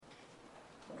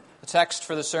The text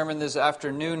for the sermon this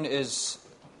afternoon is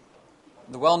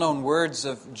the well-known words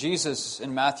of Jesus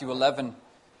in Matthew 11.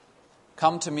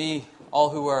 Come to me, all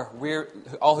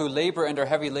who labor and are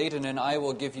heavy laden, and I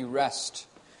will give you rest.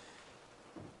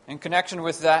 In connection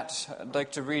with that, I'd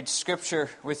like to read scripture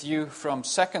with you from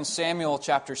 2 Samuel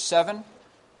chapter 7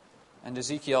 and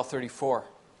Ezekiel 34.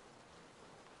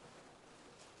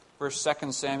 First,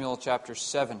 2 Samuel chapter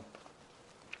 7.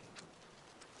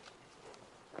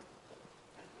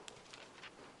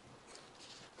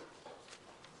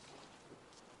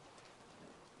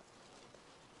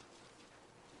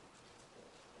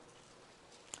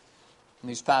 And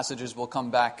these passages will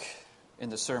come back in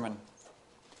the sermon.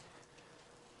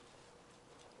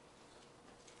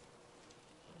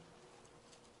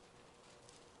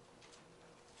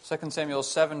 Second Samuel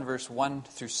 7, verse 1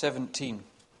 through 17.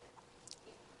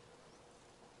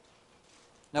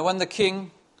 Now when the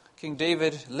King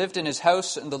David, lived in his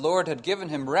house, and the Lord had given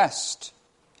him rest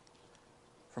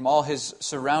from all his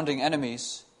surrounding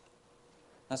enemies,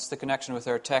 that's the connection with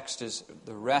our text, is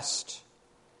the rest.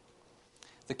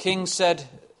 The king said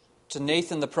to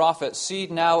Nathan the prophet, See,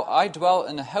 now I dwell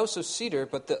in a house of cedar,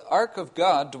 but the ark of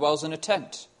God dwells in a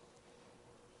tent.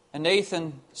 And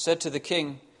Nathan said to the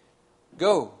king,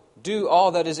 Go, do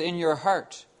all that is in your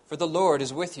heart, for the Lord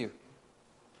is with you.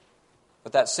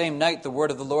 But that same night the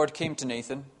word of the Lord came to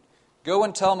Nathan, Go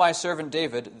and tell my servant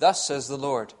David, Thus says the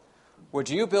Lord, Would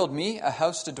you build me a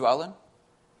house to dwell in?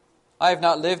 I have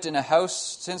not lived in a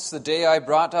house since the day I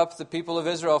brought up the people of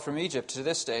Israel from Egypt to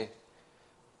this day.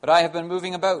 But I have been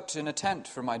moving about in a tent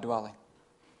for my dwelling.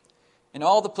 In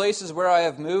all the places where I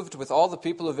have moved with all the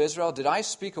people of Israel, did I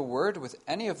speak a word with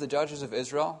any of the judges of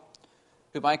Israel,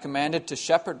 whom I commanded to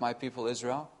shepherd my people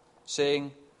Israel,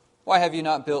 saying, Why have you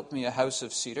not built me a house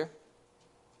of cedar?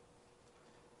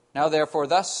 Now therefore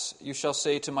thus you shall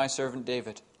say to my servant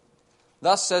David,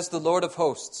 Thus says the Lord of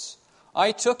hosts,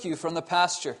 I took you from the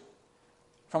pasture,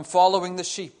 from following the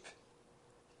sheep,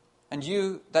 and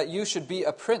that you should be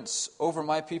a prince over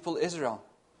my people Israel.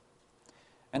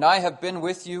 And I have been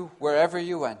with you wherever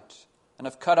you went, and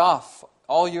have cut off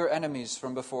all your enemies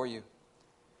from before you.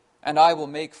 And I will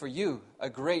make for you a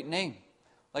great name,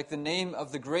 like the name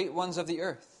of the great ones of the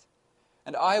earth.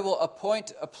 And I will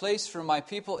appoint a place for my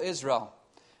people Israel,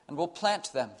 and will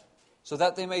plant them, so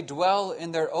that they may dwell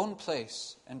in their own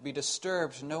place, and be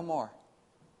disturbed no more.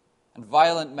 And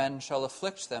violent men shall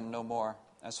afflict them no more,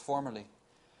 as formerly,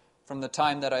 from the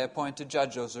time that I appointed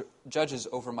judges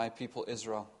over my people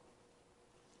Israel.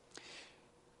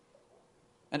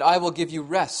 And I will give you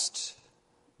rest.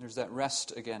 There's that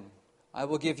rest again. I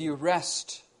will give you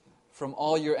rest from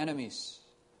all your enemies.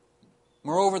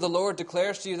 Moreover, the Lord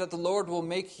declares to you that the Lord will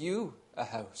make you a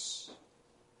house.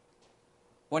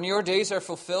 When your days are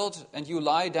fulfilled and you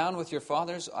lie down with your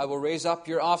fathers, I will raise up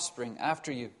your offspring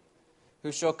after you,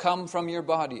 who shall come from your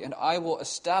body, and I will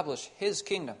establish his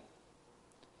kingdom.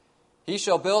 He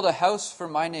shall build a house for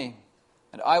my name,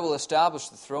 and I will establish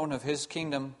the throne of his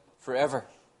kingdom forever.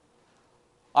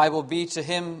 I will be to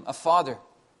him a father,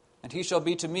 and he shall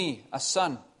be to me a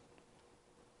son.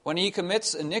 When he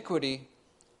commits iniquity,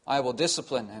 I will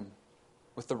discipline him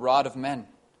with the rod of men,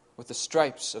 with the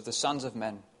stripes of the sons of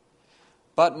men.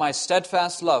 But my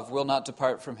steadfast love will not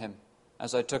depart from him,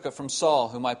 as I took it from Saul,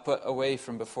 whom I put away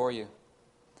from before you.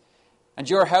 And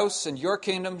your house and your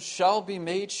kingdom shall be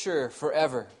made sure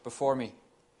forever before me.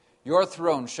 Your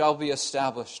throne shall be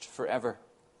established forever.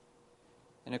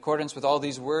 In accordance with all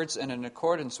these words and in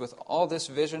accordance with all this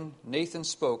vision, Nathan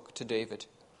spoke to David.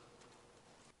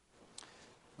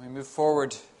 We move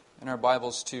forward in our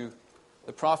Bibles to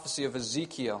the prophecy of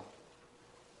Ezekiel.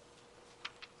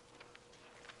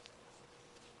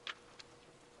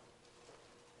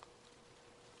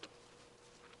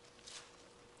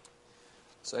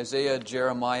 It's Isaiah,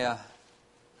 Jeremiah,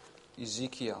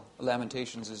 Ezekiel,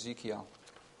 Lamentations, Ezekiel.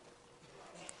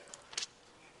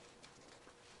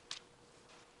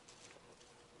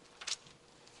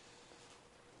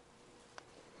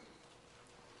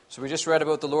 So we just read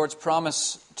about the Lord's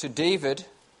promise to David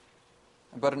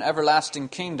about an everlasting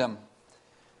kingdom.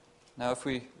 Now if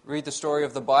we read the story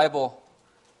of the Bible,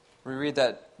 we read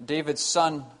that David's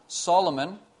son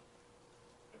Solomon,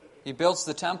 he builds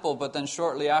the temple, but then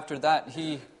shortly after that,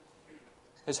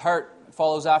 his heart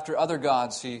follows after other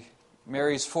gods. He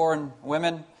marries foreign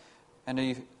women,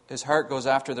 and his heart goes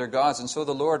after their gods. And so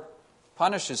the Lord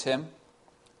punishes him,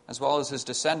 as well as his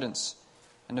descendants.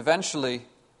 And eventually,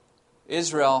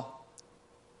 Israel,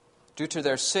 due to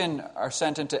their sin, are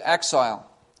sent into exile.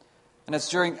 And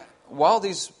it's while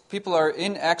these people are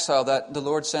in exile that the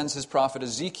Lord sends his prophet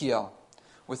Ezekiel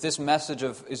with this message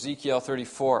of Ezekiel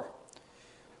 34.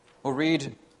 We'll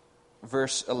read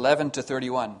verse 11 to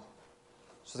 31.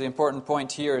 So the important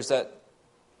point here is that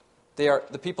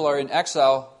the people are in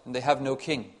exile and they have no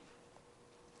king.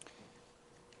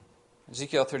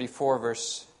 Ezekiel 34,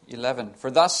 verse 11. For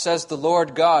thus says the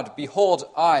Lord God, behold,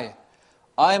 I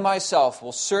myself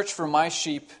will search for my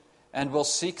sheep and will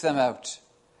seek them out.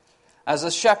 As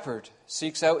a shepherd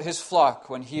seeks out his flock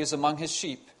when he is among his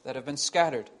sheep that have been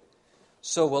scattered,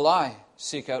 so will I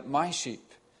seek out my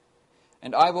sheep.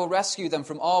 And I will rescue them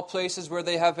from all places where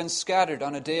they have been scattered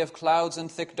on a day of clouds and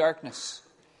thick darkness.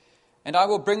 And I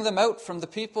will bring them out from the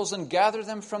peoples and gather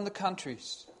them from the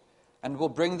countries, and will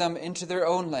bring them into their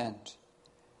own land.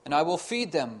 And I will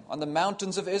feed them on the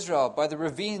mountains of Israel, by the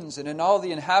ravines, and in all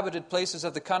the inhabited places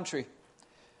of the country.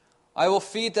 I will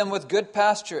feed them with good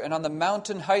pasture, and on the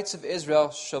mountain heights of Israel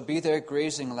shall be their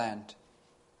grazing land.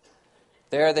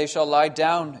 There they shall lie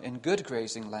down in good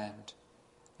grazing land,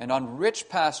 and on rich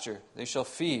pasture they shall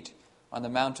feed on the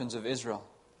mountains of Israel.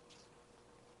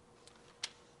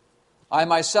 I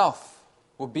myself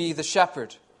will be the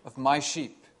shepherd of my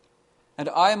sheep, and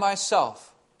I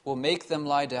myself will make them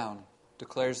lie down,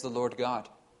 declares the Lord God.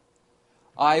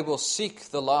 I will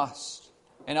seek the lost,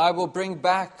 and I will bring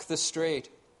back the strayed,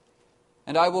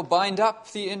 and I will bind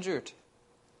up the injured,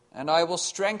 and I will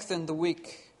strengthen the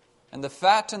weak, and the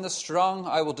fat and the strong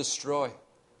I will destroy.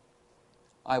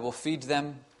 I will feed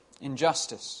them in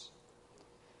justice.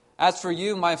 As for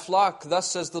you, my flock,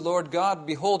 thus says the Lord God,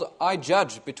 behold, I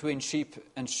judge between sheep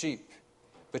and sheep,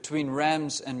 between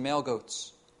rams and male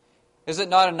goats. Is it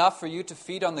not enough for you to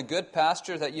feed on the good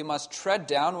pasture, that you must tread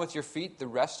down with your feet the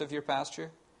rest of your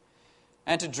pasture?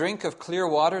 And to drink of clear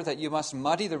water, that you must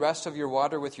muddy the rest of your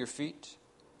water with your feet?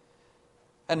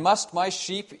 And must my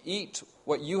sheep eat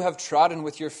what you have trodden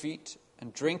with your feet,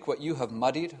 and drink what you have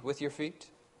muddied with your feet?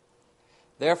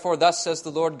 Therefore thus says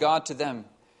the Lord God to them,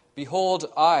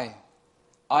 behold, I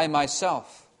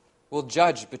myself will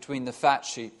judge between the fat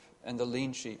sheep and the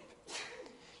lean sheep.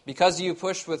 Because you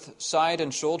pushed with side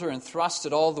and shoulder and thrust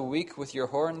at all the weak with your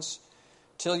horns,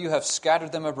 till you have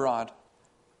scattered them abroad,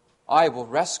 I will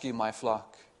rescue my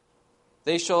flock.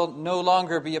 They shall no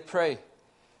longer be a prey,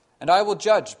 and I will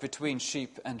judge between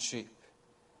sheep and sheep.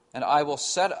 And I will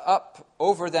set up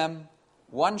over them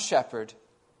one shepherd,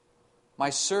 my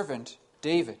servant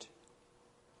David.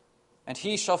 And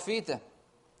he shall feed them.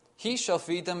 He shall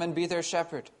feed them and be their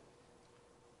shepherd.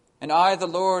 And I, the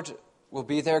Lord, will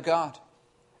be their God,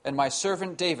 and my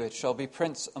servant David shall be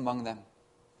prince among them.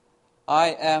 I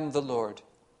am the Lord,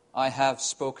 I have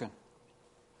spoken.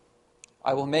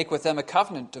 I will make with them a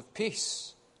covenant of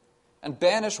peace, and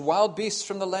banish wild beasts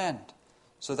from the land,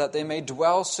 so that they may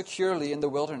dwell securely in the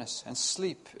wilderness and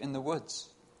sleep in the woods.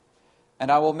 And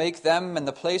I will make them and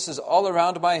the places all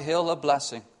around my hill a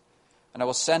blessing, and I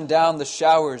will send down the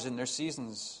showers in their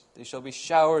seasons. They shall be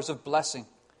showers of blessing.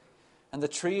 And the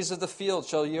trees of the field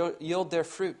shall yield their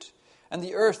fruit, and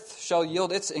the earth shall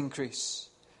yield its increase,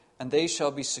 and they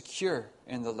shall be secure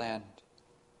in the land.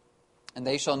 And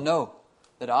they shall know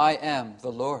that I am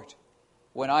the Lord,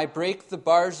 when I break the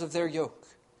bars of their yoke,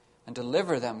 and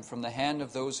deliver them from the hand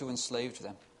of those who enslaved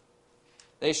them.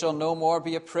 They shall no more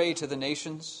be a prey to the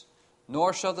nations,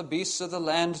 nor shall the beasts of the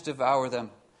land devour them.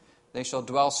 They shall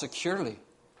dwell securely,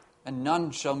 and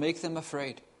none shall make them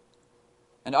afraid.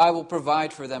 And I will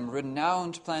provide for them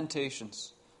renowned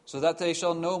plantations, so that they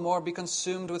shall no more be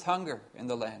consumed with hunger in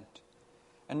the land,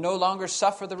 and no longer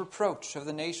suffer the reproach of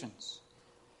the nations.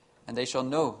 And they shall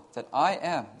know that I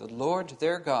am the Lord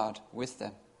their God with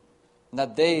them, and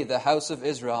that they, the house of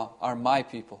Israel, are my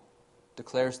people,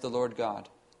 declares the Lord God.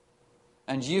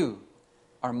 And you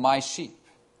are my sheep,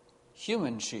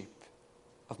 human sheep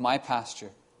of my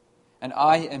pasture, and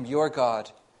I am your God,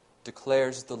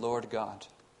 declares the Lord God.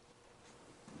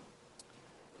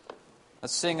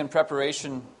 Let's sing in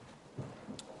preparation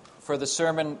for the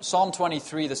sermon, Psalm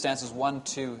 23, the stanzas 1,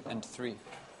 2, and 3.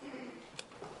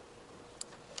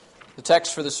 The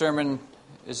text for the sermon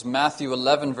is Matthew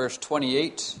 11, verse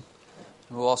 28.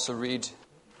 And we'll also read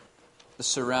the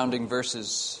surrounding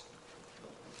verses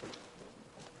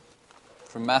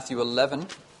from Matthew 11.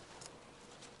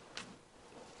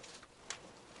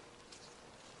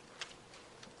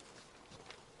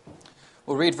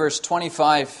 We'll read verse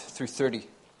 25 through 30.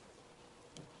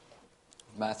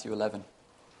 Matthew 11.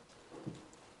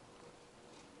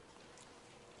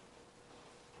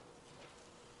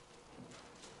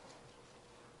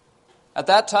 At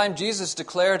that time Jesus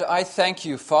declared, I thank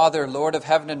you, Father, Lord of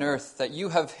heaven and earth, that you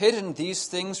have hidden these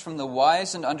things from the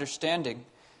wise and understanding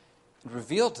and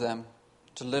revealed them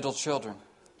to little children.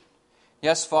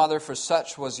 Yes, Father, for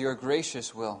such was your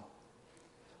gracious will.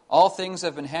 All things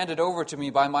have been handed over to me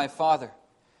by my Father,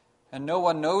 And no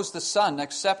one knows the Son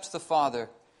except the Father,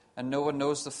 and no one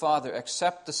knows the Father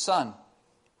except the Son,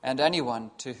 and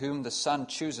anyone to whom the Son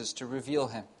chooses to reveal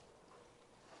him.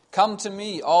 Come to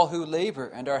me, all who labor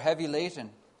and are heavy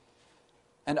laden,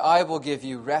 and I will give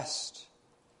you rest.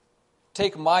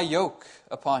 Take my yoke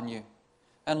upon you,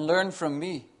 and learn from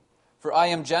me, for I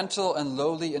am gentle and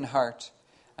lowly in heart,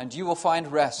 and you will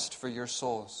find rest for your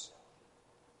souls.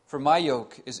 For my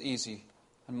yoke is easy,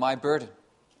 and my burden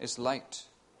is light.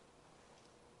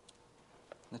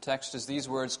 The text is these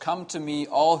words, "Come to me,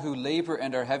 all who labor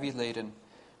and are heavy laden,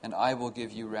 and I will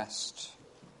give you rest."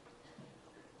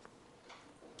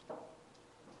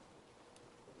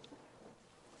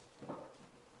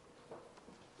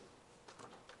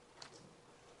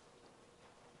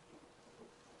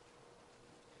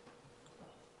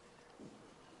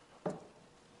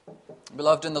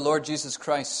 Beloved in the Lord Jesus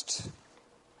Christ,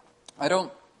 I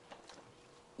don't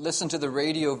listen to the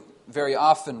radio very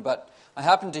often, but I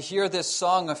happened to hear this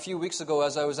song a few weeks ago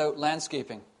as I was out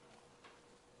landscaping.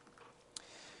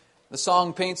 The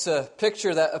song paints a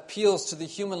picture that appeals to the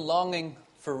human longing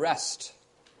for rest.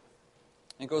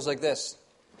 It goes like this.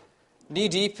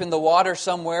 Knee-deep in the water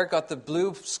somewhere, got the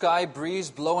blue sky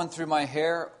breeze blowing through my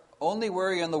hair. Only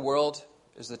worry in the world,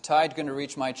 is the tide going to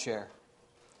reach my chair?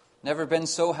 Never been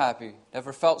so happy,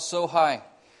 never felt so high,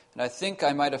 and I think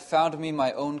I might have found me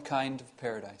my own kind of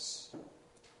paradise.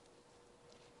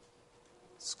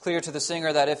 It's clear to the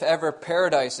singer that if ever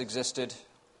paradise existed,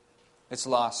 it's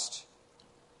lost.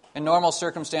 In normal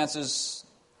circumstances,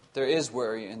 there is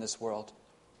worry in this world.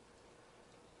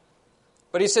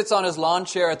 But he sits on his lawn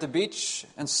chair at the beach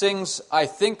and sings, "I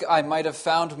think I might have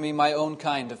found me my own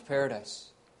kind of paradise."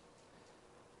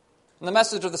 And the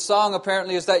message of the song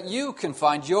apparently is that you can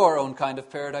find your own kind of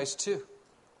paradise too.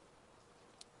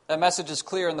 That message is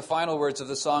clear in the final words of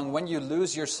the song, "When you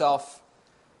lose yourself,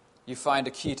 you find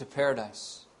a key to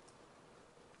paradise."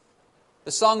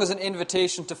 The song is an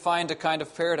invitation to find a kind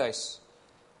of paradise.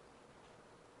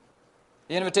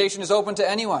 The invitation is open to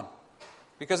anyone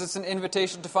because it's an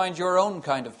invitation to find your own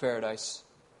kind of paradise.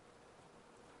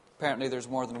 Apparently there's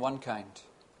more than one kind.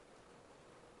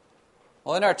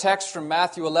 Well, in our text from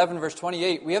Matthew 11, verse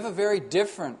 28, we have a very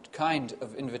different kind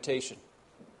of invitation.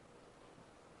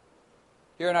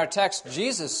 Here in our text,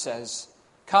 Jesus says,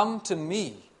 "Come to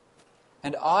me,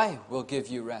 and I will give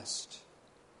you rest."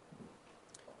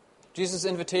 Jesus'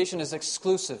 invitation is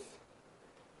exclusive.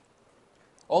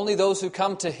 Only those who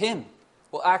come to him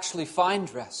will actually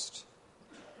find rest.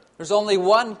 There's only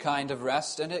one kind of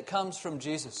rest, and it comes from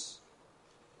Jesus.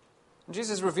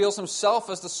 Jesus reveals himself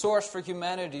as the source for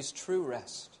humanity's true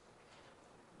rest.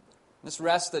 This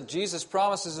rest that Jesus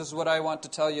promises is what I want to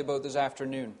tell you about this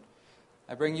afternoon.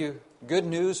 I bring you good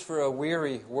news for a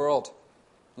weary world.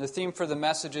 And the theme for the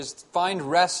message is find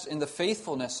rest in the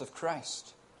faithfulness of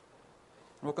Christ.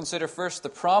 And we'll consider first the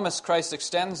promise Christ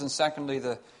extends, and secondly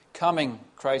the coming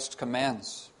Christ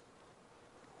commands.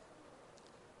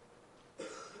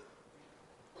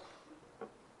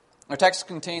 Our text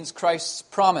contains Christ's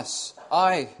promise,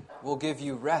 "I will give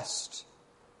you rest."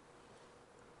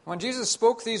 When Jesus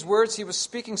spoke these words, he was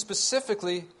speaking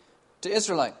specifically to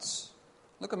Israelites.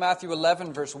 Look at Matthew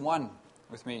 11, verse 1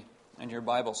 with me in your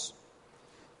Bibles.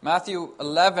 Matthew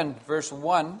 11, verse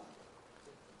 1,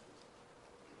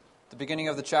 the beginning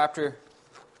of the chapter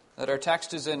that our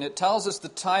text is in, it tells us the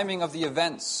timing of the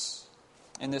events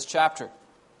in this chapter.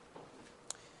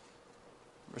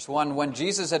 Verse 1, when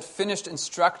Jesus had finished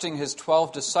instructing his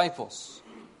 12 disciples,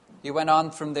 he went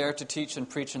on from there to teach and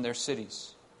preach in their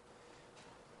cities.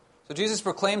 So Jesus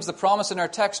proclaims the promise in our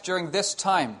text during this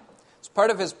time. It's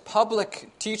part of his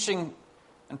public teaching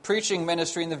and preaching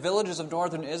ministry in the villages of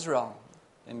northern Israel,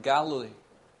 in Galilee.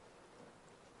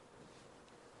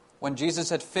 When Jesus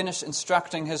had finished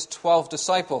instructing his 12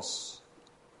 disciples.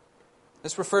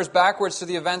 This refers backwards to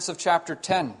the events of chapter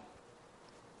 10.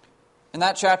 In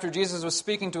that chapter, Jesus was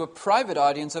speaking to a private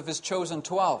audience of his chosen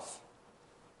 12.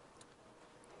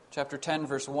 Chapter 10,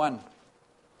 verse 1.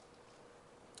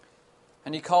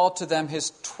 And he called to them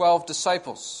his 12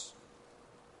 disciples.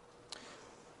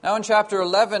 Now in chapter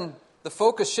 11, the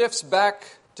focus shifts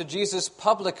back to Jesus'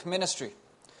 public ministry,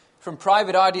 from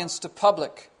private audience to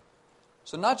public.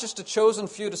 So not just a chosen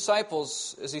few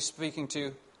disciples is he speaking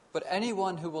to, but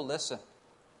anyone who will listen.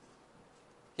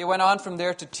 He went on from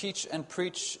there to teach and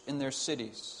preach in their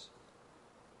cities.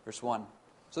 Verse 1.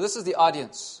 So this is the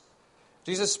audience.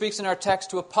 Jesus speaks in our text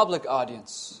to a public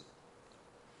audience.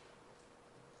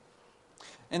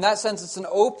 In that sense, it's an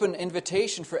open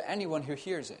invitation for anyone who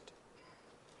hears it.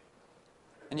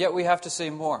 And yet we have to say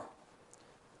more.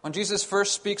 When Jesus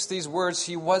first speaks these words,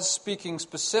 he was speaking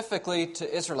specifically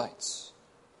to Israelites.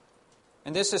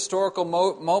 In this historical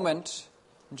moment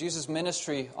in Jesus'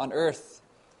 ministry on earth,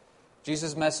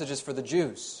 Jesus' message is for the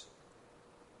Jews.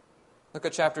 Look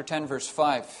at chapter 10, verse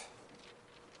 5.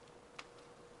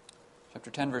 Chapter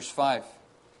 10, verse 5.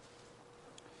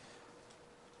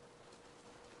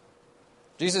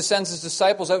 Jesus sends his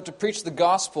disciples out to preach the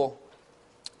gospel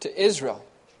to Israel.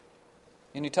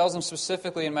 And he tells them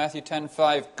specifically in Matthew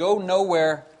 10:5, "Go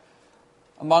nowhere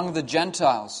among the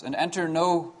Gentiles, and enter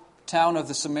no town of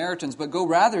the Samaritans, but go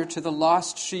rather to the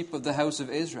lost sheep of the house of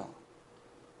Israel."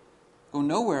 Go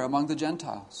nowhere among the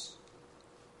Gentiles,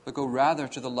 but go rather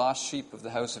to the lost sheep of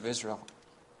the house of Israel.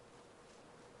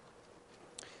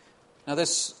 Now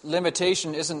this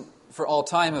limitation isn't for all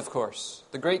time, of course.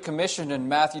 The Great Commission in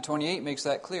Matthew 28 makes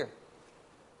that clear.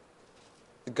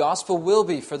 The gospel will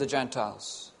be for the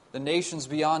Gentiles, the nations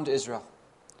beyond Israel.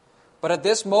 But at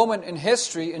this moment in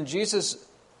history, in Jesus'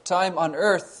 time on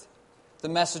earth, the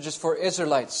message is for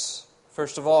Israelites,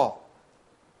 first of all.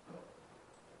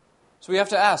 So we have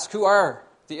to ask, who are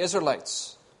the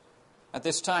Israelites at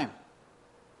this time?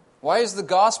 Why is the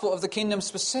gospel of the kingdom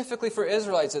specifically for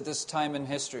Israelites at this time in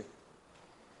history?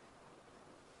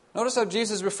 Notice how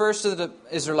Jesus refers to the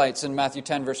Israelites in Matthew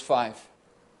 10, verse 5.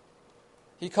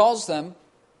 He calls them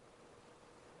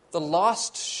the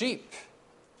lost sheep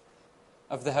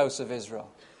of the house of Israel.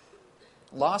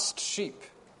 Lost sheep.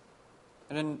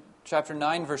 And in chapter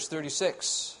 9, verse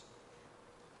 36,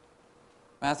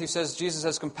 Matthew says Jesus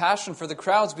has compassion for the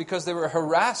crowds because they were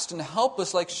harassed and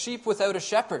helpless like sheep without a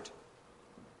shepherd.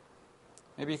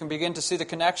 Maybe you can begin to see the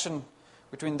connection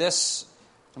between this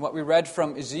and what we read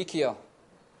from Ezekiel.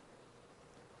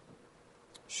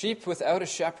 Sheep without a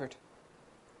shepherd.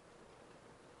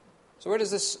 So where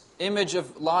does this image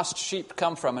of lost sheep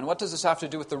come from? And what does this have to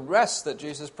do with the rest that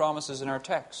Jesus promises in our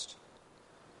text?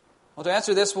 Well, to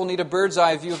answer this, we'll need a bird's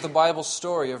eye view of the Bible's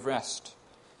story of rest.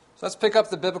 So let's pick up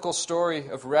the biblical story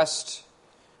of rest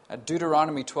at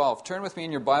Deuteronomy 12. Turn with me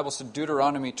in your Bibles to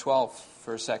Deuteronomy 12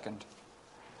 for a second.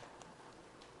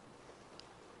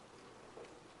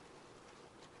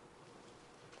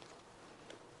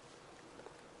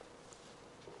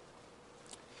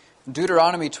 In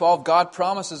Deuteronomy 12, God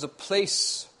promises a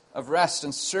place of rest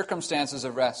and circumstances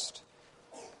of rest.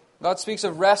 God speaks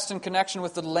of rest in connection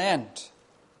with the land.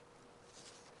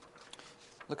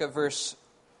 Look at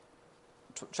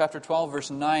chapter 12,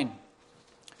 verse 9.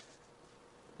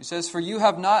 He says, "For you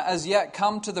have not as yet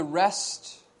come to the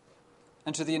rest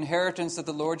and to the inheritance that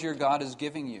the Lord your God is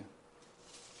giving you."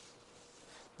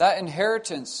 That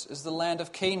inheritance is the land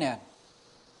of Canaan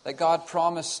that God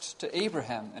promised to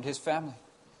Abraham and his family.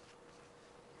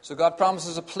 So God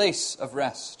promises a place of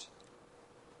rest.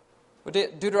 But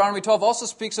Deuteronomy 12 also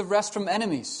speaks of rest from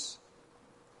enemies.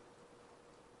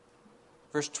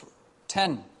 Verse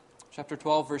 10, chapter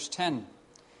 12, verse 10.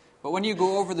 "But when you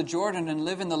go over the Jordan and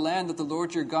live in the land that the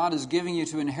Lord your God is giving you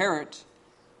to inherit,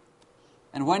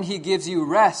 and when he gives you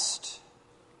rest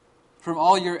from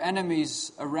all your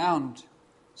enemies around,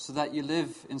 so that you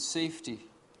live in safety."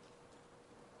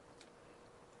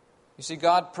 You see,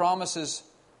 God promises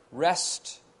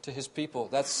rest to his people.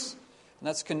 That's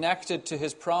connected to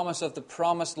his promise of the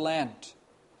promised land.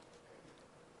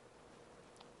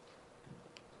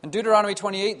 In Deuteronomy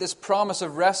 28, this promise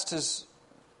of rest is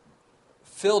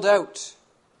filled out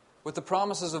with the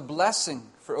promises of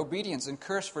blessing for obedience and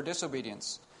curse for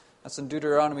disobedience. That's in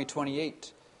Deuteronomy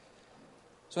 28.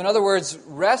 So in other words,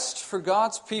 rest for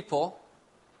God's people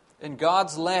in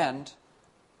God's land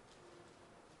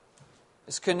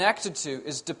is connected to,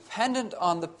 is dependent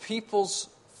on the people's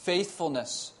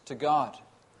faithfulness to God.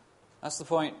 That's the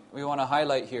point we want to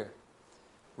highlight here.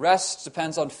 Rest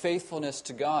depends on faithfulness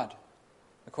to God,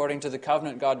 according to the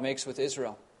covenant God makes with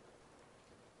Israel.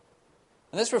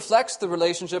 And this reflects the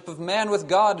relationship of man with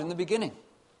God in the beginning.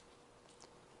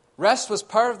 Rest was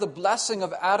part of the blessing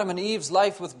of Adam and Eve's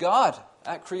life with God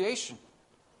at creation.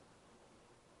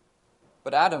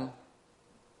 But Adam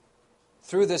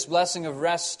threw this blessing of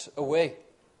rest away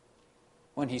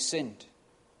when he sinned.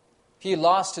 He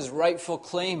lost his rightful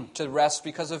claim to rest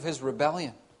because of his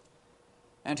rebellion.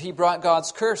 And he brought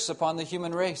God's curse upon the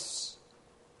human race.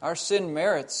 Our sin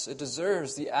merits, it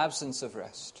deserves the absence of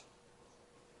rest.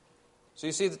 So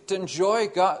you see, to enjoy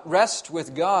rest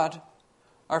with God,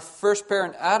 our first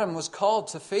parent Adam was called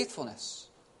to faithfulness.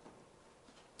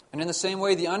 And in the same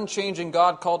way, the unchanging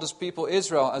God called his people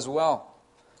Israel as well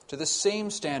to the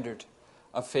same standard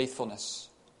of faithfulness.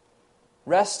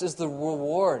 Rest is the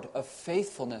reward of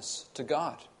faithfulness to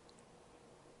God.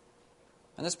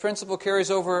 And this principle carries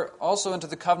over also into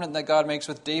the covenant that God makes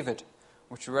with David,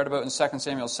 which we read about in 2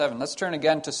 Samuel 7. Let's turn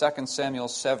again to 2 Samuel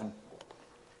 7.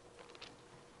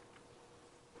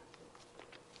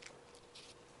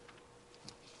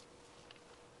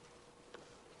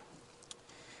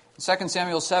 In 2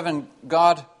 Samuel 7,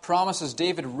 God promises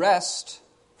David rest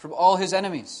from all his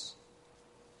enemies.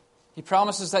 He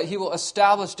promises that he will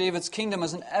establish David's kingdom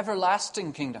as an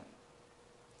everlasting kingdom.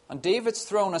 On David's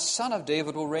throne, a son of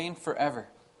David will reign forever.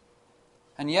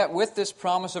 And yet, with this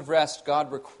promise of rest,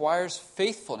 God requires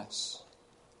faithfulness.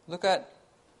 Look at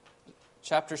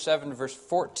chapter 7, verse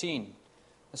 14,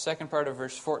 the second part of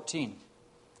verse 14.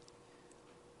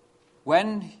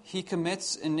 When he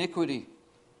commits iniquity,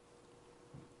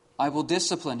 I will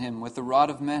discipline him with the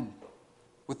rod of men,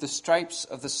 with the stripes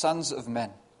of the sons of men.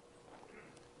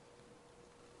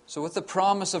 So with the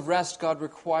promise of rest, God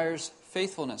requires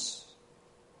faithfulness.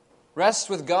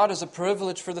 Rest with God is a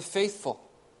privilege for the faithful.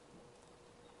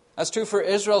 That's true for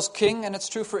Israel's king, and it's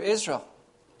true for Israel.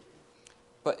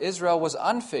 But Israel was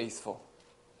unfaithful,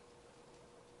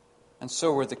 and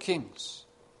so were the kings.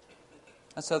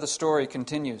 That's how the story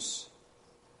continues.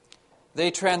 They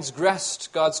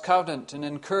transgressed God's covenant and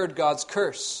incurred God's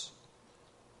curse.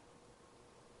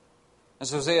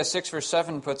 As Hosea 6 verse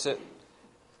 7 puts it,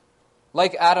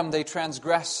 like Adam, they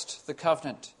transgressed the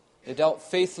covenant. They dealt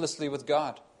faithlessly with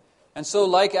God. And so,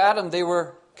 like Adam, they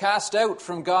were cast out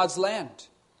from God's land.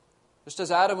 Just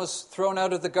as Adam was thrown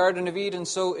out of the Garden of Eden,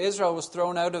 so Israel was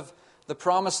thrown out of the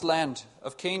promised land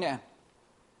of Canaan.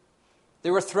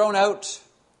 They were thrown out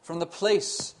from the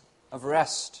place of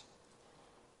rest.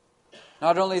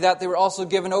 Not only that, they were also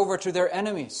given over to their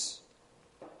enemies.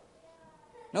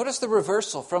 Notice the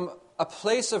reversal from a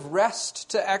place of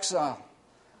rest to exile.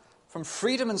 From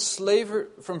freedom and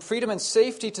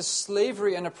safety to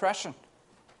slavery and oppression.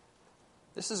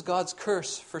 This is God's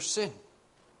curse for sin.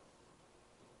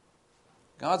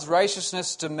 God's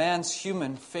righteousness demands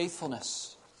human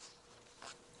faithfulness.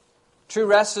 True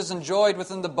rest is enjoyed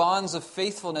within the bonds of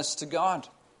faithfulness to God.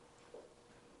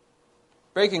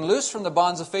 Breaking loose from the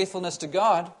bonds of faithfulness to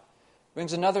God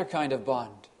brings another kind of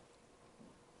bond.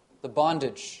 The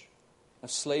bondage of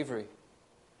slavery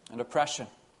and oppression.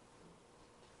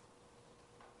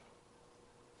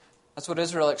 That's what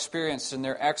Israel experienced in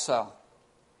their exile.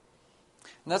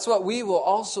 And that's what we will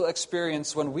also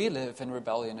experience when we live in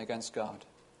rebellion against God.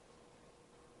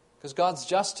 Because God's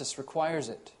justice requires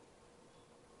it.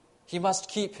 He must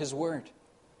keep His word.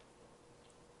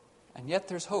 And yet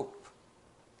there's hope.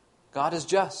 God is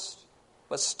just,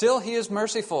 but still He is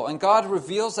merciful. And God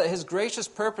reveals that His gracious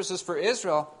purposes for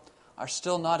Israel are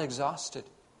still not exhausted.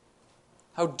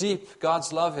 How deep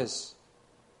God's love is.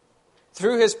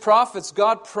 Through His prophets,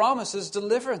 God promises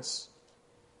deliverance.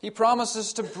 He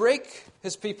promises to break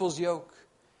His people's yoke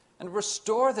and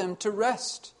restore them to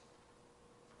rest.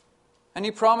 And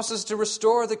He promises to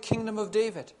restore the kingdom of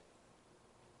David.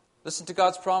 Listen to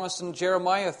God's promise in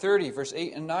Jeremiah 30, verse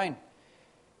 8 and 9.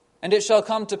 And it shall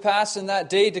come to pass in that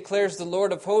day, declares the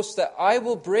Lord of hosts, that I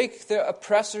will break the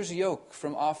oppressor's yoke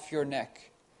from off your neck,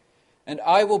 and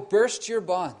I will burst your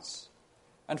bonds.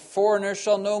 And foreigners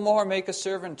shall no more make a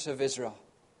servant of Israel,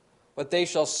 but they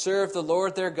shall serve the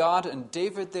Lord their God and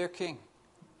David their king,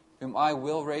 whom I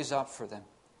will raise up for them.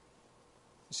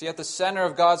 You see, at the center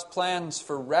of God's plans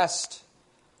for rest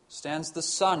stands the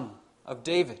Son of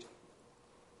David.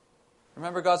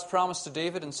 Remember God's promise to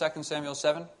David in 2 Samuel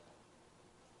 7?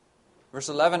 Verse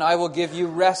 11, I will give you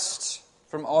rest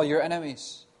from all your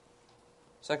enemies.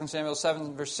 2 Samuel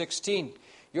 7, verse 16,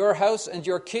 your house and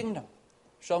your kingdom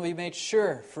shall be made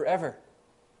sure forever.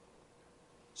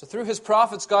 So through His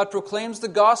prophets, God proclaims the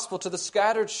gospel to the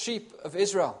scattered sheep of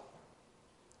Israel.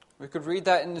 We could read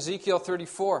that in Ezekiel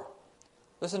 34.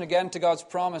 Listen again to God's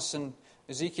promise in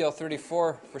Ezekiel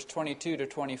 34, verse 22 to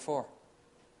 24.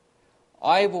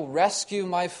 I will rescue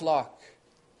my flock.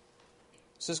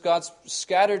 This is God's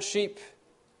scattered sheep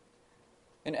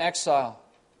in exile,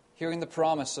 hearing the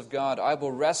promise of God. I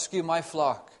will rescue my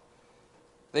flock.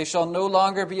 They shall no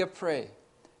longer be a prey.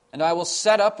 And I will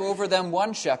set up over them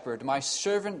one shepherd, my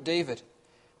servant David,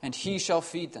 and he shall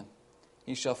feed them.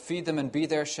 He shall feed them and be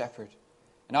their shepherd.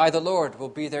 And I, the Lord, will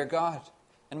be their God,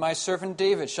 and my servant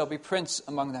David shall be prince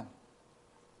among them.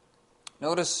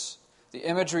 Notice the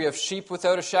imagery of sheep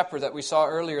without a shepherd that we saw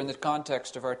earlier in the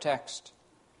context of our text.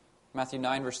 Matthew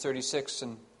 9, verse 36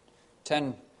 and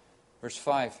 10, verse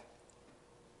 5.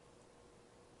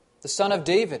 The Son of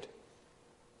David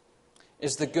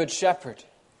is the good shepherd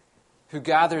who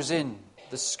gathers in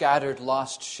the scattered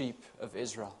lost sheep of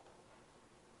Israel.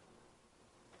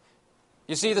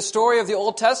 You see, the story of the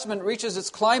Old Testament reaches its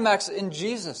climax in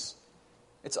Jesus.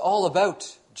 It's all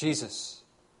about Jesus.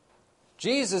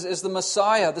 Jesus is the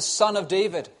Messiah, the Son of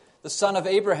David, the Son of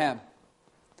Abraham.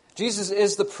 Jesus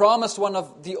is the promised one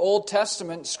of the Old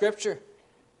Testament Scripture.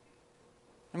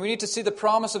 And we need to see the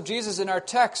promise of Jesus in our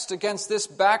text against this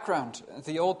background,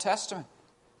 the Old Testament.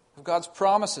 of God's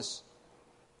promises.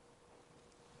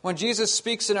 When Jesus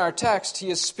speaks in our text, he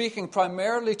is speaking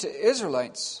primarily to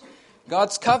Israelites,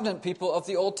 God's covenant people of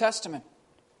the Old Testament.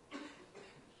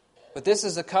 But this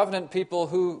is a covenant people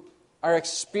who are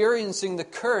experiencing the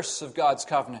curse of God's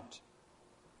covenant.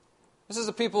 This is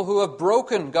a people who have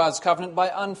broken God's covenant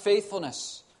by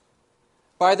unfaithfulness.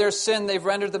 By their sin, they've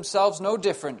rendered themselves no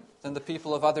different than the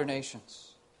people of other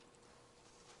nations.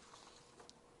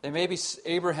 They may be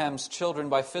Abraham's children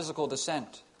by physical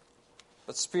descent,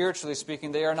 but spiritually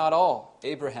speaking, they are not all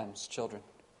Abraham's children.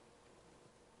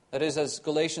 That is, as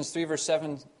Galatians 3 verse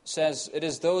 7 says, it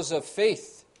is those of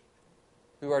faith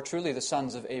who are truly the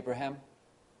sons of Abraham.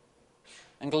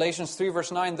 And Galatians 3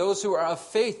 verse 9, those who are of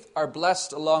faith are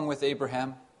blessed along with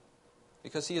Abraham,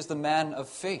 because he is the man of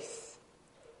faith.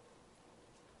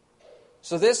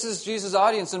 So this is Jesus'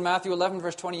 audience in Matthew 11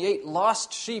 verse 28,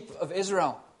 lost sheep of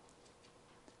Israel.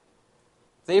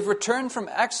 They've returned from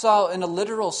exile in a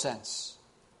literal sense.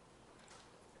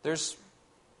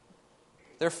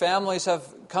 Their families have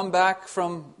come back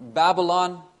from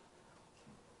Babylon.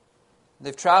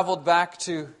 They've traveled back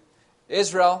to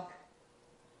Israel.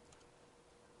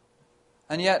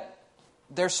 And yet,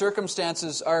 their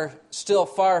circumstances are still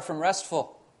far from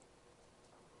restful.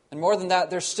 And more than that,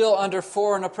 they're still under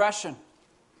foreign oppression.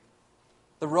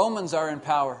 The Romans are in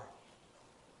power.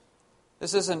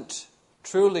 This isn't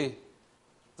truly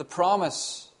the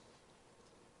promise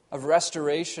of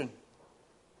restoration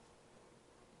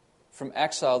from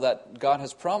exile that God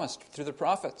has promised through the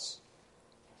prophets.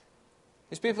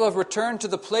 These people have returned to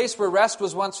the place where rest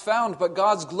was once found, but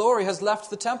God's glory has left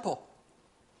the temple.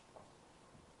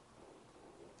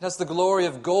 It has the glory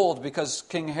of gold because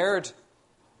King Herod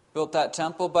built that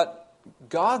temple, but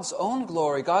God's own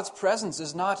glory, God's presence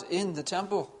is not in the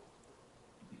temple.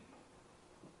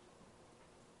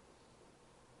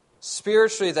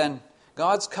 Spiritually then,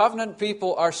 God's covenant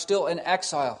people are still in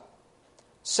exile,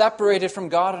 separated from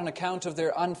God on account of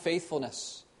their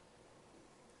unfaithfulness.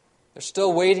 They're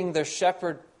still waiting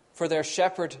for their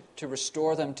shepherd to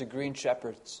restore them to green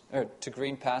pastures.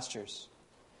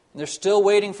 And they're still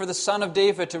waiting for the Son of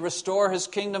David to restore his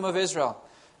kingdom of Israel,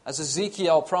 as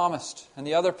Ezekiel promised and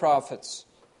the other prophets.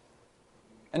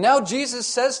 And now Jesus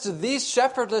says to these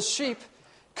shepherdless sheep,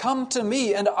 "Come to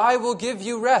me and I will give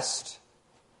you rest."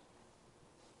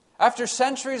 After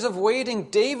centuries of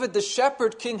waiting, David, the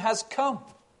shepherd king, has come.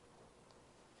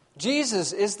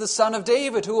 Jesus is the Son of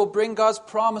David who will bring God's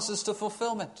promises to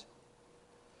fulfillment.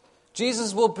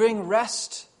 Jesus will bring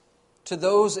rest to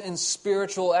those in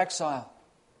spiritual exile.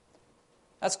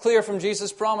 That's clear from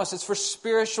Jesus' promise. It's for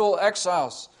spiritual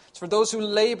exiles. It's for those who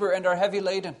labor and are heavy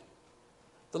laden.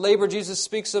 The labor Jesus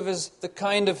speaks of is the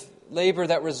kind of labor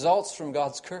that results from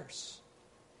God's curse.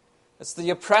 It's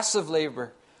the oppressive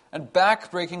labor and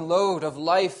back-breaking load of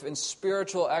life in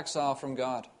spiritual exile from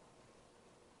God.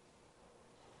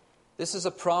 This is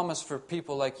a promise for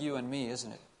people like you and me,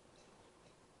 isn't it?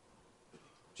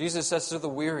 Jesus says to the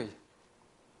weary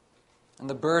and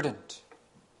the burdened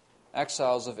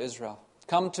exiles of Israel,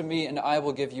 "Come to me and I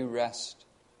will give you rest."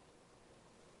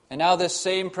 And now this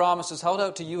same promise is held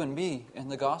out to you and me in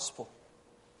the gospel.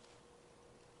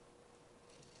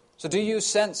 So do you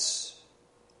sense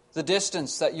the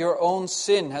distance that your own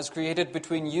sin has created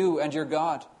between you and your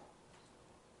God?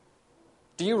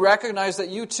 Do you recognize that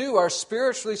you too are,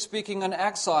 spiritually speaking, an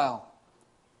exile,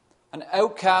 an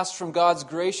outcast from God's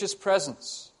gracious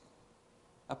presence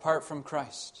apart from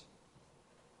Christ?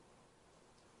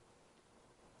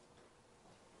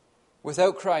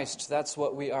 Without Christ, that's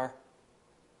what we are.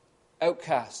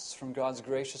 Outcasts from God's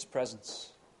gracious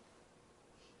presence.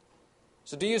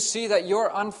 So do you see that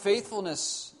your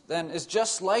unfaithfulness then is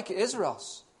just like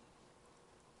Israel's?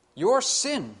 Your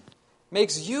sin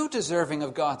makes you deserving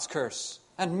of God's curse,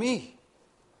 and me.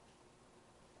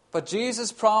 But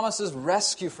Jesus promises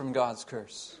rescue from God's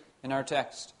curse in our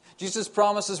text. Jesus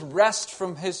promises rest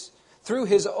through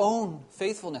his own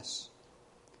faithfulness.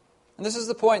 And this is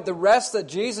the point. The rest that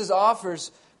Jesus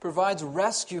offers provides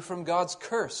rescue from God's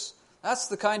curse. That's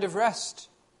the kind of rest.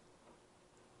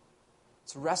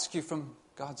 It's rescue from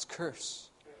God's curse.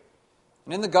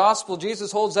 And in the gospel,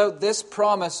 Jesus holds out this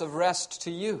promise of rest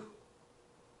to you.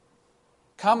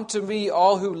 "Come to me,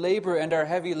 all who labor and are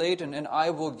heavy laden, and I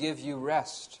will give you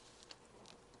rest."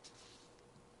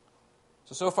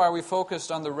 So far we've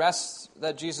focused on the rest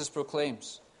that Jesus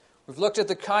proclaims. We've looked at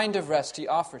the kind of rest he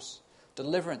offers.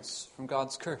 Deliverance from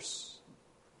God's curse.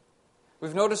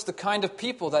 We've noticed the kind of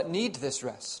people that need this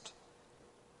rest.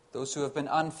 Those who have been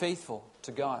unfaithful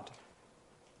to God.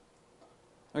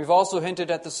 We've also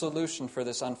hinted at the solution for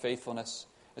this unfaithfulness.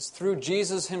 It's through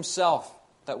Jesus himself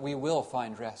that we will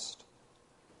find rest.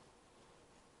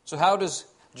 So how does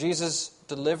Jesus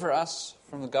deliver us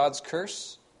from God's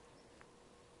curse?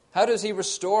 How does he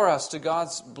restore us to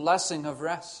God's blessing of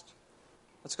rest?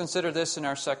 Let's consider this in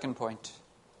our second point.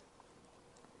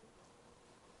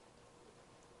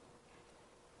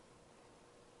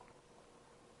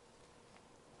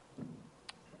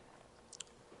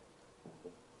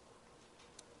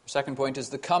 Our second point is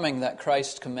the coming that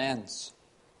Christ commands.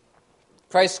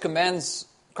 Christ's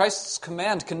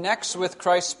command connects with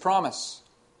Christ's promise.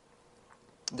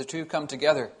 The two come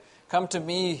together. Come to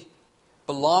me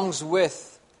belongs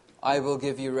with, I will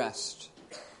give you rest.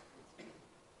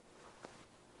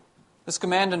 This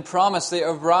command and promise, they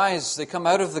come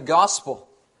out of the gospel.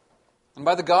 And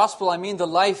by the gospel, I mean the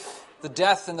life, the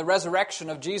death, and the resurrection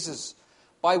of Jesus,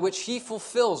 by which he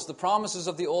fulfills the promises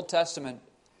of the Old Testament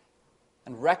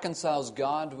and reconciles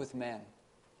God with man.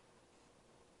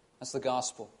 That's the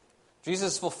gospel.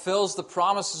 Jesus fulfills the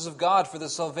promises of God for the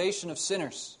salvation of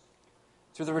sinners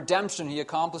through the redemption he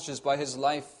accomplishes by his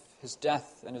life, his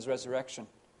death, and his resurrection.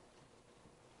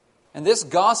 And this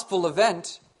gospel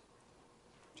event,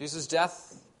 Jesus'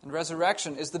 death and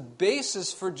resurrection, is the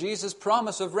basis for Jesus'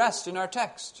 promise of rest in our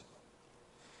text.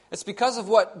 It's because of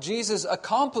what Jesus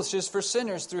accomplishes for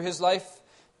sinners through his life,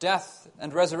 death,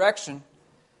 and resurrection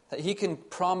that he can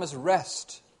promise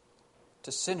rest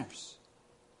to sinners.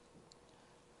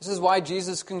 This is why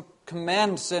Jesus can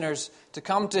command sinners to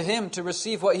come to him to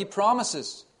receive what he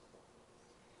promises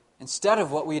instead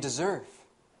of what we deserve.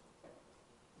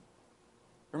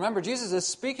 Remember, Jesus is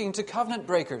speaking to covenant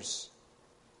breakers,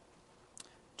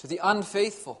 to the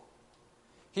unfaithful.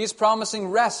 He is promising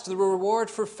rest, the reward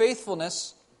for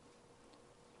faithfulness.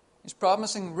 He's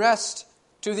promising rest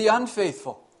to the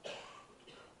unfaithful.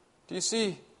 Do you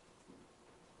see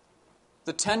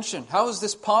the tension? How is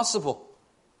this possible?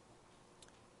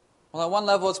 Well, on one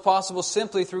level, it's possible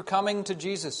simply through coming to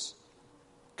Jesus.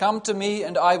 Come to me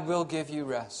and I will give you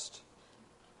rest.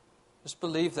 Just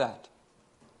believe that.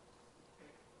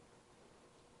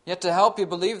 Yet to help you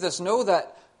believe this, know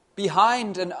that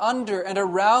behind and under and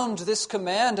around this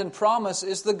command and promise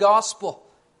is the gospel,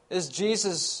 is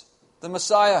Jesus, the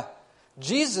Messiah.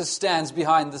 Jesus stands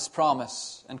behind this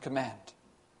promise and command.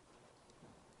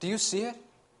 Do you see it?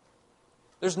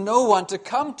 There's no one to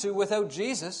come to without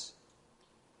Jesus.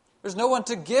 There's no one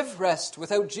to give rest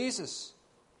without Jesus.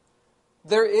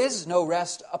 There is no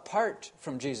rest apart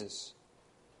from Jesus.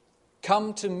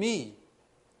 Come to me,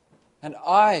 and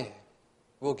I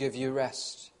will give you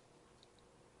rest.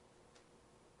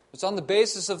 It's on the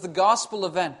basis of the gospel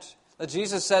event that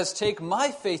Jesus says, take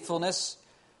my faithfulness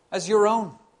as your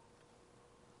own.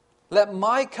 Let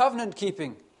my covenant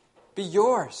keeping be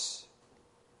yours.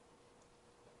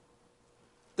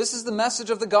 This is the message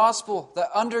of the gospel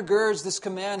that undergirds this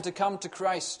command to come to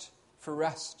Christ for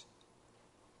rest.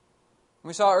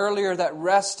 We saw earlier that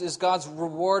rest is God's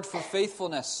reward for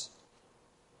faithfulness.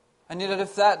 And yet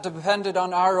if that depended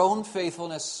on our own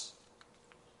faithfulness,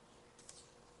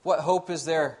 what hope is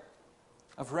there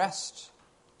of rest?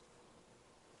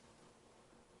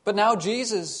 But now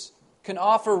Jesus can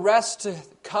offer rest to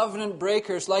covenant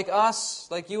breakers like us,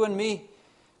 like you and me,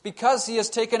 because he has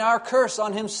taken our curse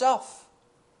on himself.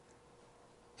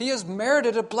 He has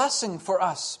merited a blessing for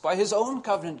us by his own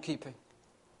covenant keeping.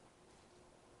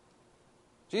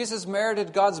 Jesus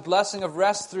merited God's blessing of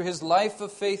rest through his life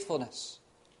of faithfulness,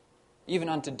 even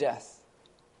unto death.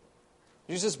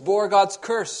 Jesus bore God's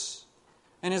curse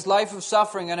in his life of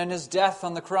suffering and in his death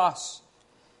on the cross.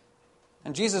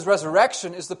 And Jesus'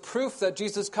 resurrection is the proof that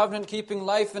Jesus' covenant-keeping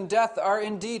life and death are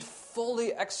indeed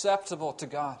fully acceptable to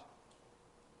God.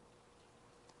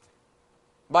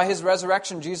 By his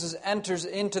resurrection, Jesus enters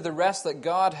into the rest that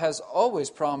God has always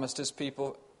promised his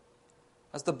people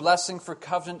as the blessing for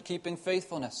covenant-keeping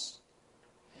faithfulness.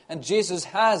 And Jesus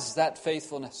has that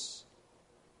faithfulness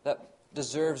that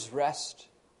deserves rest.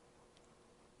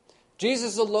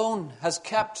 Jesus alone has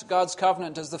kept God's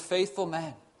covenant as the faithful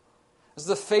man, as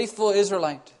the faithful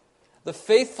Israelite, the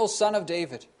faithful son of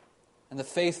David, and the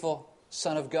faithful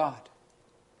Son of God.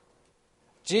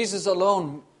 Jesus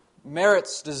alone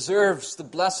deserves the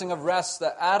blessing of rest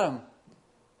that Adam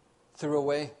threw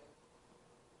away.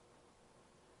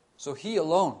 So he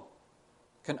alone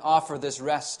can offer this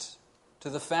rest to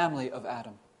the family of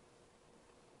Adam.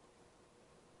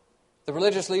 The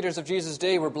religious leaders of Jesus'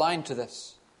 day were blind to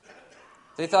this.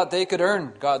 They thought they could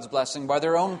earn God's blessing by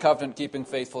their own covenant-keeping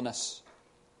faithfulness.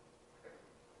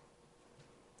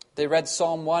 They read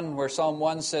Psalm 1, where Psalm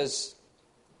 1 says,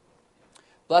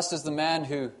 "Blessed is the man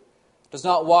who does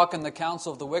not walk in the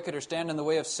counsel of the wicked, or stand in the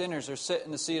way of sinners, or sit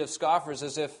in the seat of scoffers,"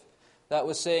 as if that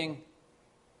was saying,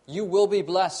 you will be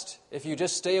blessed if you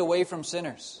just stay away from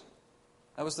sinners.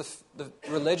 That was the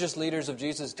religious leaders of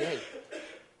Jesus' day.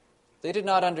 They did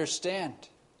not understand.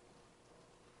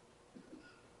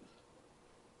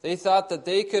 They thought that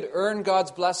they could earn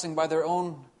God's blessing by their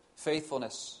own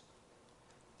faithfulness.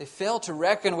 They failed to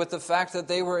reckon with the fact that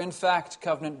they were in fact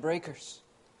covenant breakers,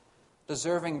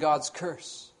 deserving God's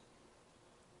curse.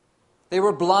 They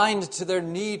were blind to their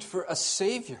need for a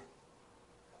Savior.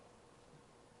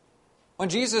 When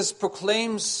Jesus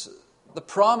proclaims the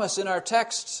promise in our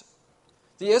text,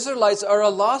 the Israelites are a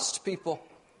lost people,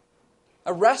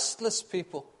 a restless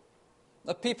people,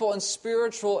 a people in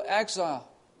spiritual exile.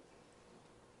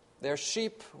 They're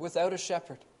sheep without a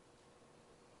shepherd.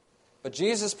 But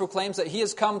Jesus proclaims that He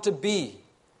has come to be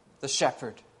the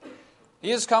shepherd.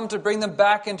 He has come to bring them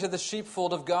back into the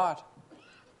sheepfold of God.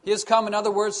 He has come, in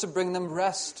other words, to bring them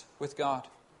rest with God.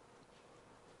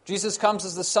 Jesus comes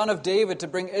as the Son of David to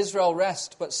bring Israel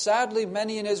rest, but sadly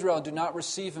many in Israel do not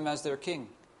receive Him as their King.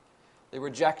 They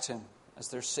reject Him as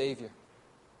their Savior.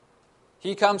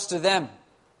 He comes to them,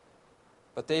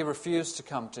 but they refuse to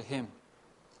come to Him.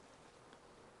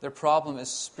 Their problem is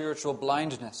spiritual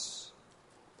blindness.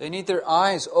 They need their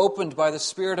eyes opened by the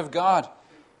Spirit of God.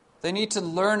 They need to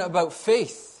learn about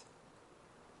faith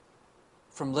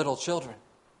from little children.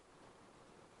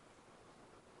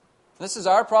 This is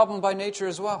our problem by nature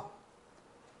as well.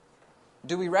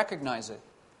 Do we recognize it?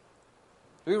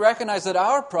 Do we recognize that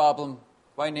our problem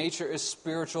by nature is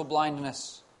spiritual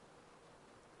blindness?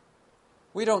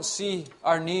 We don't see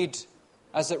our need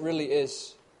as it really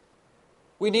is.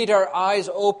 We need our eyes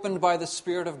opened by the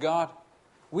Spirit of God.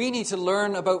 We need to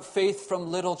learn about faith from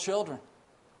little children.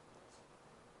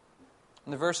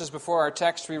 In the verses before our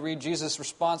text, we read Jesus'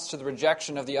 response to the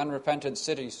rejection of the unrepentant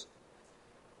cities.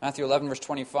 Matthew 11, verse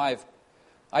 25.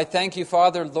 I thank you,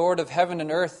 Father, Lord of heaven and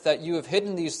earth, that you have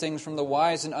hidden these things from the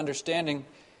wise and understanding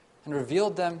and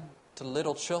revealed them to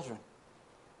little children.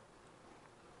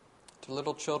 To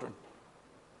little children.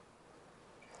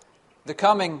 The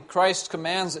coming Christ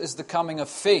commands is the coming of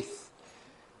faith.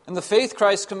 And the faith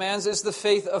Christ commands is the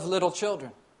faith of little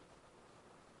children.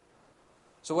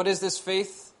 So what is this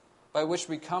faith by which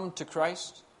we come to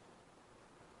Christ?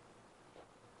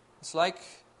 It's like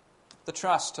the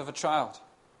trust of a child.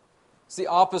 It's the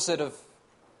opposite of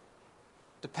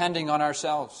depending on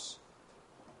ourselves.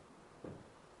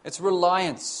 It's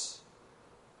reliance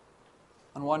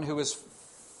on one who is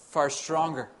far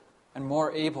stronger and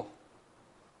more able.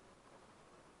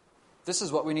 This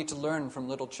is what we need to learn from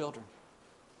little children.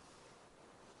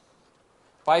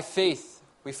 By faith,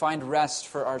 we find rest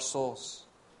for our souls,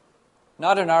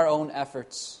 not in our own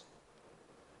efforts,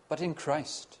 but in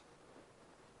Christ.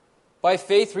 By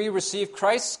faith, we receive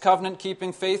Christ's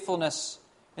covenant-keeping faithfulness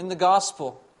in the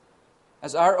gospel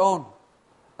as our own,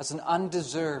 as an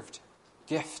undeserved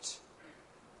gift.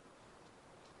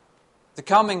 The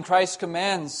coming Christ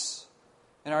commands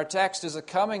in our text is a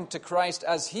coming to Christ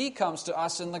as He comes to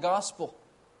us in the gospel.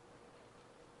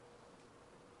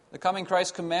 The coming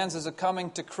Christ commands is a coming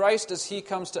to Christ as He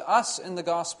comes to us in the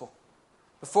gospel.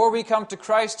 Before we come to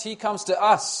Christ, He comes to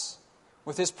us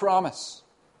with His promise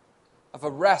of a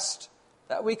rest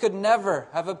that we could never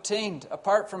have obtained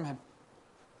apart from Him.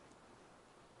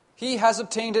 He has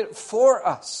obtained it for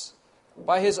us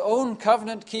by His own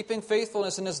covenant-keeping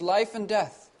faithfulness in His life and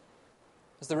death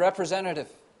as the representative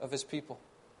of His people.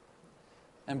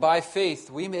 And by faith,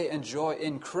 we may enjoy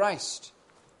in Christ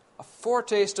a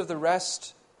foretaste of the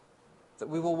rest that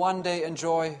we will one day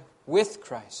enjoy with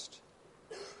Christ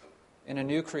in a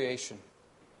new creation.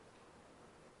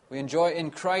 We enjoy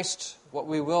in Christ what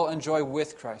we will enjoy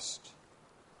with Christ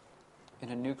in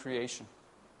a new creation.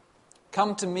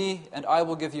 Come to me and I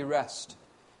will give you rest.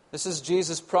 This is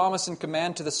Jesus' promise and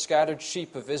command to the scattered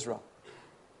sheep of Israel.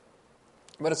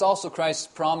 But it's also Christ's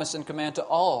promise and command to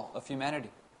all of humanity.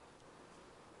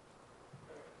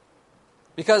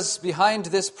 Because behind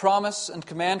this promise and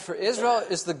command for Israel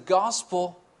is the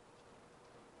gospel,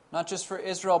 not just for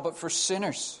Israel, but for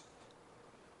sinners.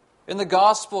 In the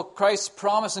gospel, Christ's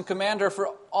promise and command are for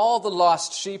all the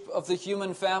lost sheep of the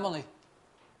human family.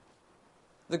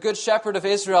 The Good Shepherd of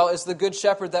Israel is the Good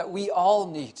Shepherd that we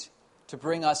all need to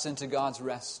bring us into God's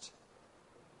rest.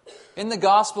 In the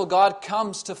gospel, God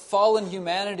comes to fallen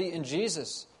humanity in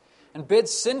Jesus and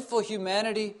bids sinful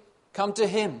humanity come to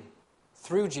Him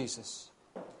through Jesus.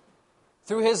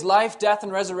 Through His life, death,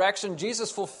 and resurrection,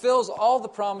 Jesus fulfills all the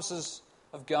promises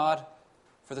of God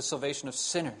for the salvation of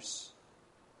sinners.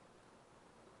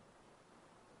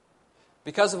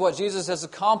 Because of what Jesus has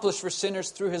accomplished for sinners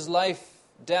through His life,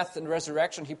 death, and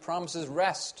resurrection, He promises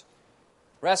rest.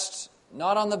 Rest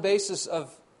not on the basis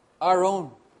of our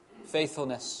own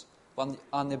faithfulness, but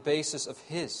on the basis of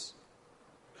His.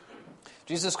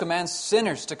 Jesus commands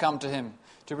sinners to come to him,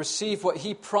 to receive what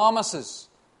he promises,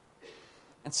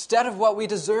 instead of what we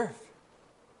deserve.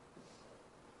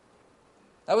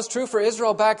 That was true for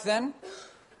Israel back then,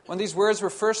 when these words were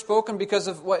first spoken, because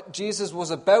of what Jesus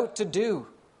was about to do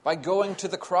by going to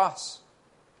the cross.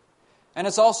 And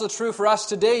it's also true for us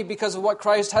today because of what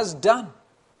Christ has done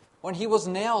when he was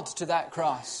nailed to that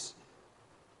cross.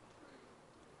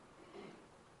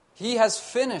 He has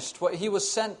finished what he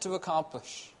was sent to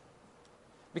accomplish.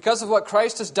 Because of what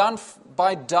Christ has done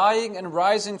by dying and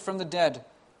rising from the dead,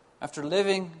 after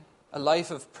living a life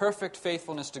of perfect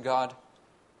faithfulness to God,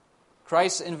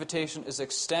 Christ's invitation is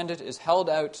extended, is held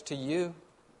out to you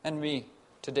and me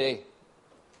today.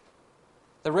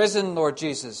 The risen Lord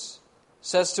Jesus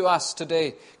says to us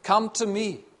today, "Come to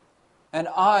me, and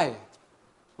I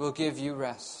will give you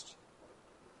rest."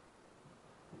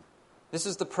 This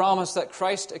is the promise that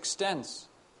Christ extends.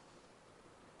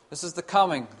 This is the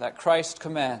coming that Christ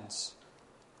commands.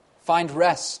 Find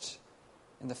rest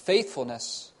in the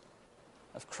faithfulness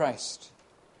of Christ.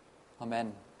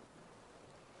 Amen.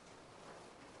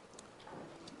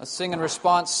 Let's sing in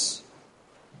response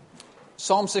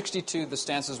Psalm 62, the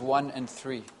stanzas 1 and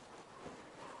 3.